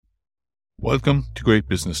Welcome to Great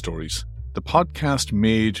Business Stories, the podcast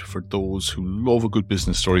made for those who love a good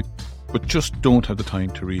business story, but just don't have the time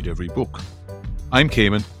to read every book. I'm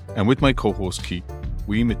Cayman, and with my co-host Keith,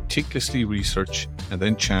 we meticulously research and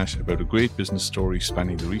then chat about a great business story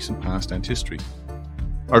spanning the recent past and history.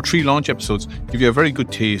 Our 3 launch episodes give you a very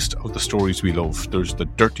good taste of the stories we love. There's the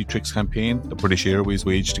Dirty Tricks campaign that British Airways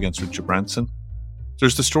waged against Richard Branson.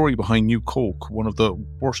 There's the story behind New Coke, one of the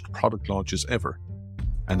worst product launches ever.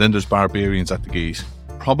 And then there's Barbarians at the Gate,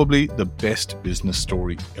 probably the best business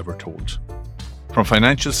story ever told. From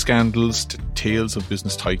financial scandals to tales of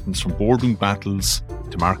business titans, from boardroom battles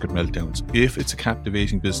to market meltdowns, if it's a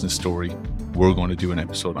captivating business story, we're going to do an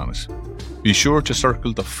episode on it. Be sure to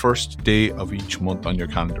circle the first day of each month on your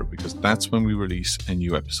calendar because that's when we release a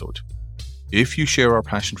new episode. If you share our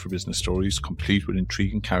passion for business stories, complete with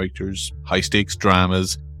intriguing characters, high-stakes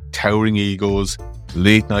dramas, towering egos,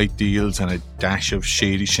 late-night deals and a dash of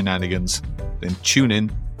shady shenanigans, then tune in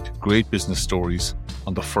to Great Business Stories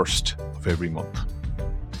on the first of every month.